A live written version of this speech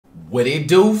What it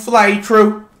do, flight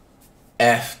crew?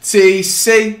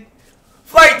 FTC.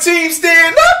 Flight team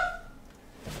stand up.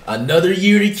 Another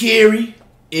year to carry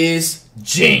is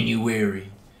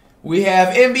January. We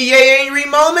have NBA angry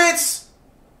moments.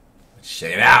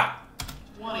 Check it out.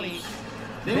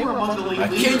 A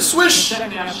king swish.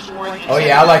 Oh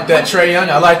yeah, I like that Trae Young.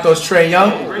 I like those Trae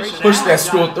Young. Push that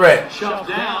school threat.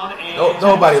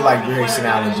 Nobody like Grayson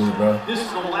Allen, dude, bro.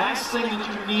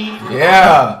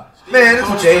 Yeah. Man, this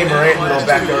is Jay Morant gonna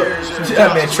back up.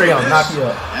 That man Trae Young knock you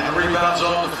up. And the rebounds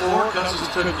on the floor. Cousins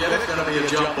couldn't get it. Gonna be a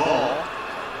jump ball.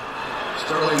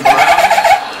 Sterling Brown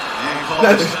and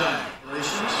Cousins.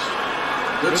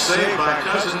 Good save by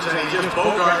Cousins, and he just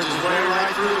bogarts his way right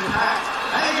through the pack.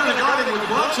 I ain't gonna guard him with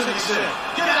gloves, and he said,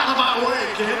 "Get out of my way,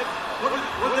 kid."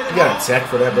 What they you got a tech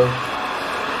for that, bro?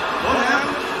 What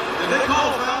happened? Did they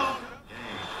call a foul?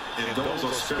 And those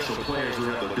are special players who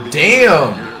have the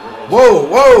damn. Whoa,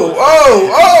 whoa,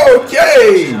 oh,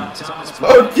 okay.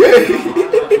 Okay.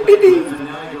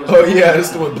 Oh, yeah, this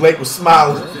is when Blake was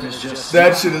smiling.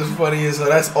 That shit is funny as hell.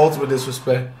 That's ultimate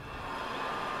disrespect.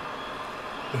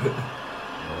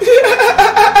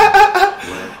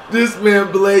 This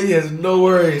man Blake has no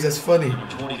worries. That's funny.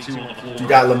 You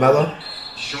got LaMelo.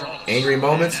 Angry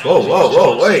moments. Whoa, whoa,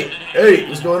 whoa, wait. Hey,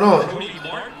 what's going on?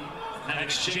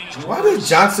 Why does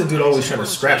Johnson dude always trying to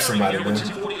scrap somebody, man?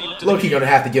 Loki gonna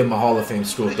have to give him a Hall of Fame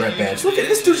school threat badge. Look at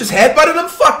this dude just headbutted him.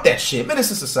 Fuck that shit. Menace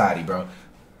to society, bro.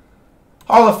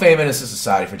 Hall of Fame Menace to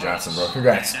society for Johnson, bro.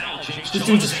 Congrats. This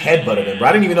dude just headbutted him, bro.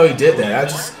 I didn't even know he did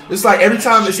that. It's like every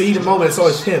time it's a heated moment, it's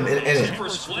always him in it.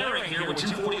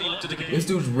 This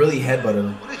dude's really headbutted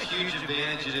him. What a huge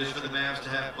advantage it is for the Mavs to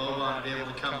have Boban be able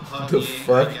to come up the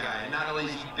fuck? Not only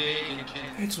is he big and can...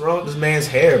 What's wrong with this man's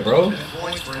hair, bro?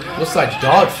 Looks like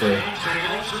dog fur.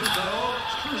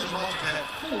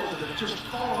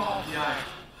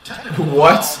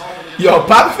 What? Yo,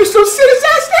 Popovich don't sit his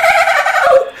ass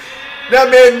down! That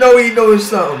man know he knows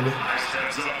something.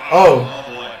 Oh.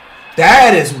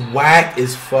 That is whack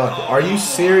as fuck. Are you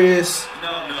serious?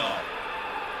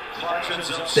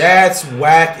 That's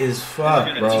whack as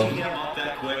fuck, bro.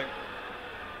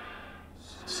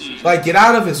 Like, get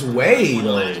out of his way,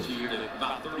 though.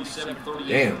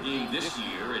 Damn.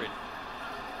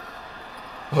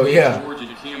 Oh, yeah.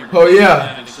 Oh,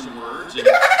 yeah.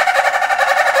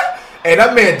 Hey,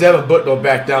 that man Devin Book don't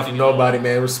back down from nobody,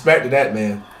 man. Respect to that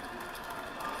man.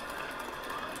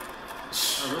 I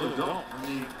really don't. I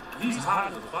mean, he's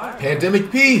hot as a fire.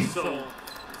 Pandemic P.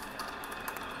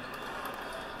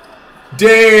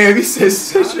 Damn, he says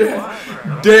such a...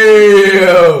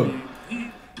 Damn. He's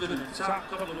been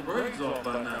chopped a couple of braids off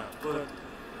by now. But,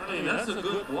 I mean, that's a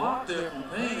good block there from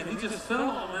Payne. He just fell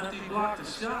on him after he blocked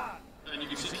the shot. And you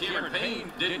can see Cameron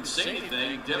Payne didn't say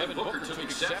anything. Devin Booker took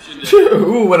exception to...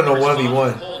 Who went on a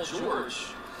 1v1? Paul George.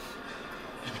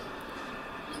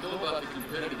 You know about the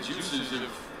competitive juices of...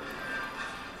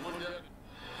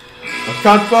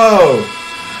 Ocampo!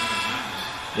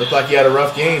 Looked like you had a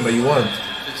rough game, but you won.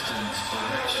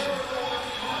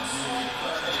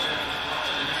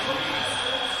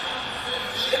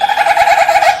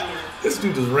 This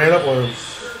dude just ran up on him.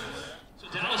 So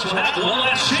Dallas will have one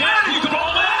last shot. You can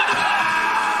roll it.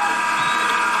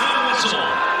 No whistle.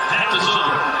 Half is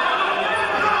over.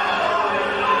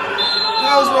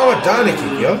 What was wrong with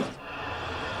Donaghy, yo?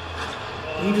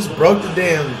 He just broke the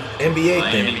damn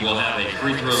NBA thing. Will have a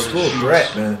free throw. School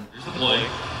threat, man. Here's the play.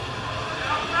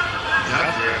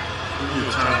 Got there. Give you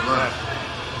a time left.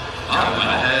 Oh, went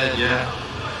ahead, yeah.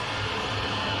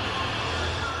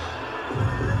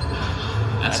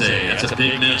 That's a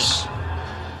big miss.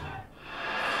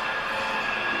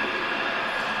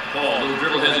 Ball, little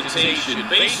dribble hesitation.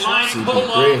 Baseline, pull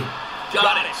up.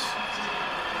 Got it.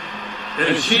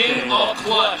 And King all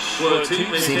clutch.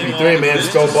 CP3, man,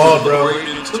 just go ball, bro.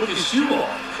 And took his shoe off.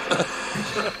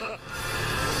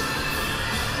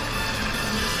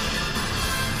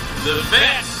 The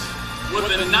vets with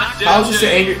the knockdown. I was just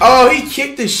angry. Oh, he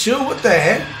kicked his shoe. What the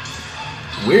heck?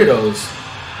 Weirdos.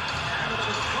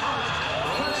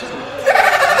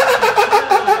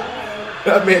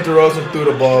 That man DeRozan threw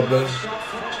the ball, man.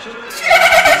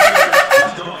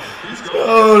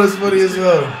 Oh, that's funny as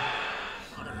hell.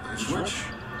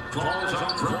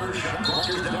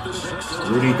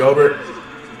 Rudy Gobert.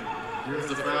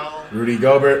 Rudy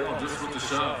Gobert.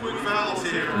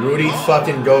 Rudy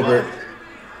fucking Gobert.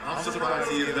 I'm surprised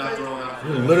he is not throwing out.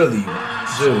 You're literally,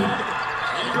 dude.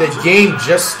 The game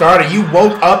just started. You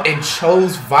woke up and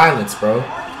chose violence, bro.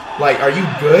 Like, are you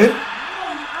good?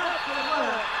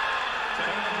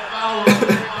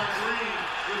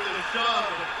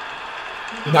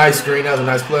 Nice screen. That was a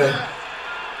nice play.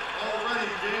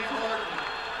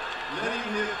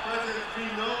 letting his presence be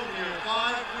known here.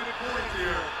 5 quick points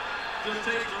here. Just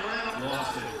take Durant.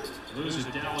 Lost it. Loses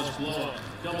Dallas blow up.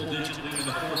 Double-digit lead in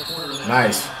the fourth quarter.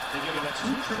 Nice. They give up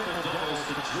 2 triple-doubles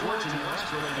to George and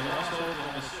Westbrook and they lost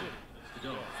Oklahoma City. To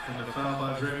go. And the foul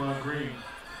by Draymond Green.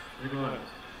 They're going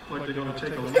like they're going to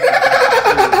take a look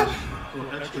at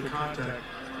for extra contact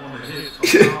on the hit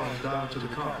from Collins down to the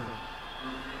carpet.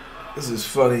 This is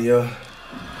funny, yo.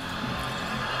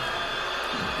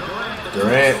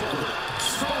 Durant.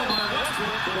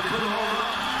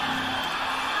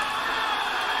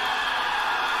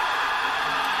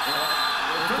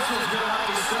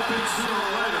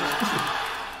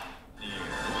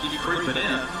 Keep creeping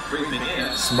in.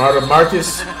 Smarter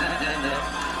Marcus.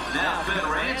 Now Ben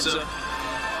Ransom.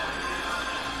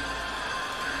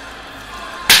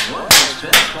 What has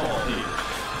been called here?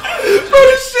 Bro,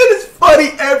 this shit is funny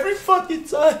every fucking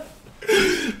time.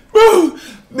 Bro,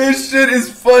 this shit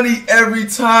is funny every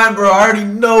time, bro. I already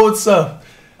know what's up.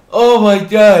 Oh my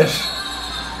gosh.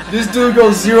 This dude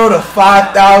goes 0 to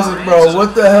 5,000, bro.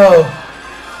 What the hell?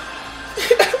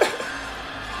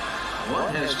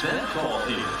 What has been called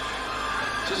here?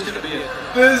 This is going to be a...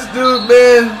 This dude,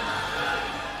 man.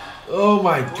 Oh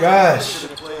my gosh.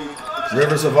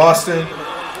 Rivers of Austin.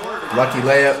 Lucky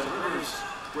layup.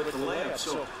 With the layup.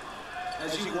 So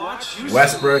as you watch,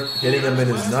 Westbrook hitting him in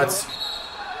his nuts.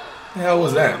 The hell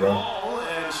was that, bro?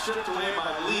 And stripped away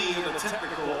by Lee in the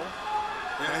technical.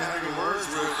 And having words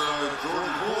with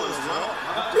Jordan Poole as well.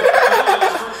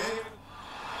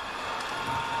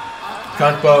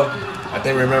 Kunkbo, I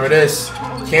think remember this.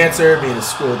 Cancer being a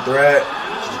school threat.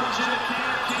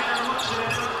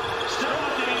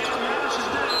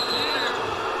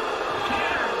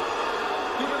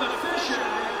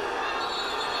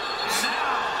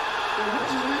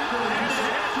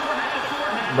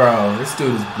 Bro, this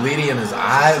dude is bleeding in his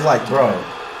eyes. Like, bro.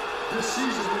 This season in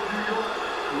New York,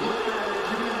 look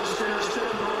at it, the stairs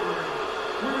stepping over.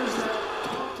 Where is that?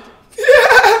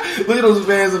 Look at those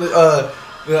fans on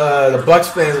the Bucks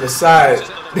fans on the side.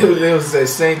 They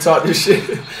was saying talk this shit.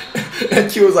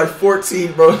 That kid was like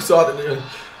 14, bro. Talking to him.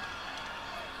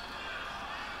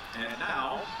 And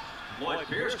now, Lloyd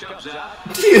Pierce comes out.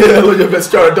 Yeah, look at Vince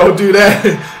Carter. Don't do that.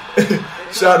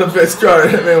 Shout out to Vince Carter.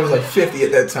 That man was like 50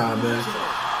 at that time, man.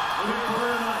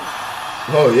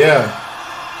 Oh, yeah.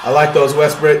 I like those,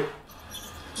 Westbrook.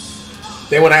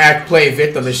 They want to play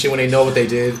victim and shit when they know what they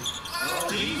did.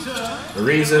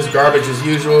 Ariza's garbage as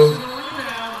usual.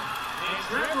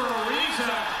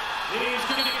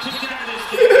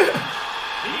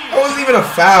 That wasn't even a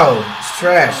foul. It's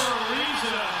trash.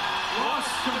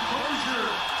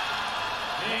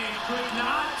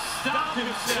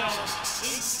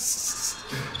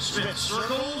 Smith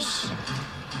circles.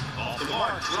 Off the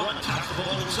mark. Drummond taps the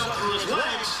ball himself through his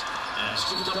legs. And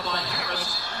scooped up by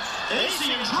Harris.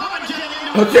 AC and Drummond getting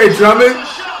into Okay, Drummond. AC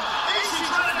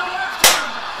trying to go after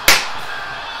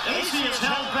him. AC is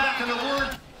held back in the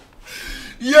word.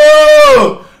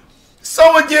 Yo!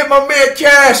 Someone get my man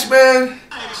Cash, man.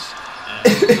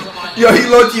 Yo, he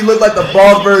low-key looked like the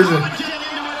bald version.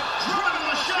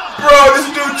 Bro, this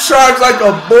dude charged like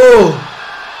a bull.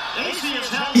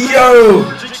 Yo!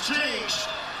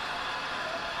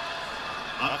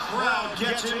 A crowd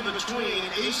gets in between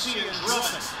AC and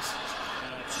Drummond.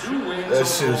 That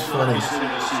shit is funny. Jamal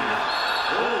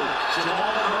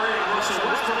Murray and Russell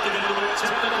Westbrook get into a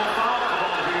technical foul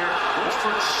call here.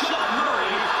 Westbrook shot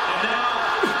Murray, and now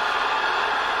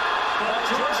Paul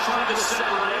George trying to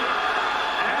separate.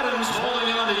 Adams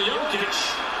holding on to Jokic.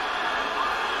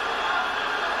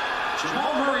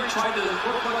 Jamal Murray tried to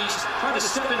look like he's trying to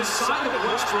step inside of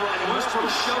Westbrook, and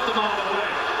Westbrook shoved him out of the way.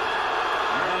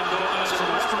 Maryland Gomez and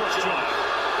Westbrook join.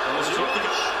 That was Jokic.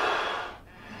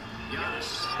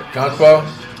 Kunkbo.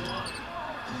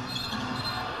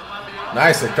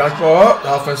 Nice. Kunkbo up.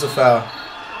 Offensive foul.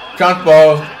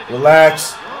 Kunkbo,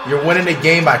 relax. You're winning the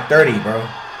game by 30, bro.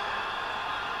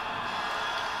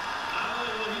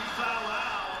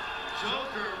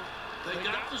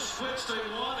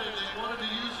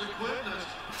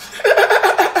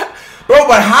 Bro,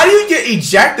 but how do you get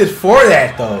ejected for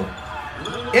that, though?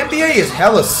 NBA is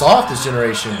hella soft this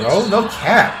generation, bro. No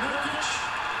cap.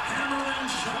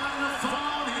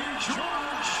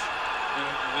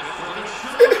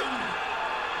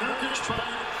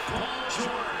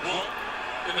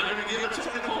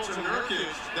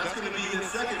 That's going to be his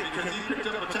second because he picked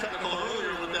up a technical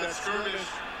earlier with that skirmish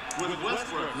with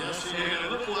Westbrook. Yes, and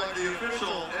it looked like the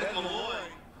official, Ed Malloy.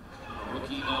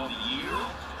 Rookie of the year.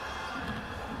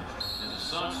 And the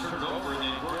Suns turned over and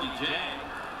then Gordy Jang.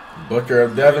 Booker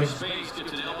of Devin.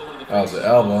 That was an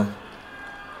elbow.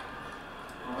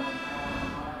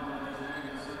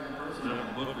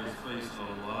 Booker's faced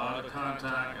a lot of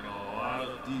contact and a lot of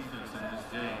defense in this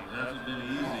game. It hasn't been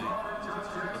easy.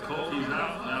 Koki's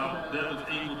out now. Devin's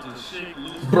able to shake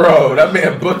loose. Bro, that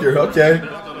man Booker, okay.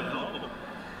 That's going to help him.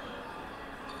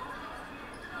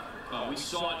 We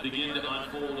saw it begin to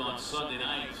unfold on Sunday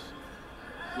night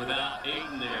without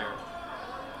Aiden there.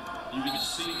 You can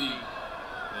see the,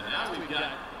 and now we've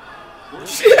got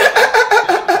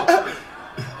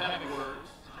having words.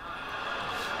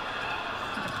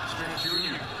 Smith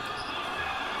Jr.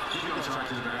 He goes right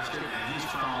to the basket, and he's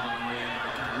fouling away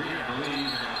by Kyrie, I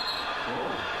believe.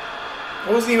 And,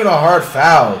 It wasn't even a hard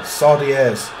foul. Salty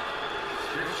ass.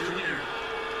 Smith Jr.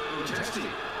 Little testy.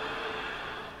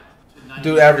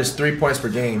 Dude averages 3 points per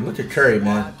game. Look at Curry,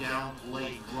 man.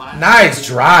 Nice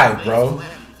drive, bro.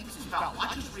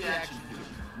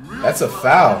 That's a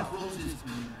foul.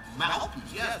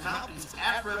 Mouthpiece, yes, mouthpiece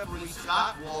at referee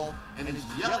Scott Wall and is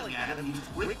yelling at him. He's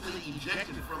quickly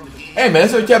ejected from the game. Hey, man,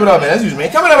 that's what we kept it up, man. That's usually,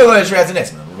 man. Coming up with FlightReacts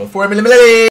next, man. We'll go 4 minutes.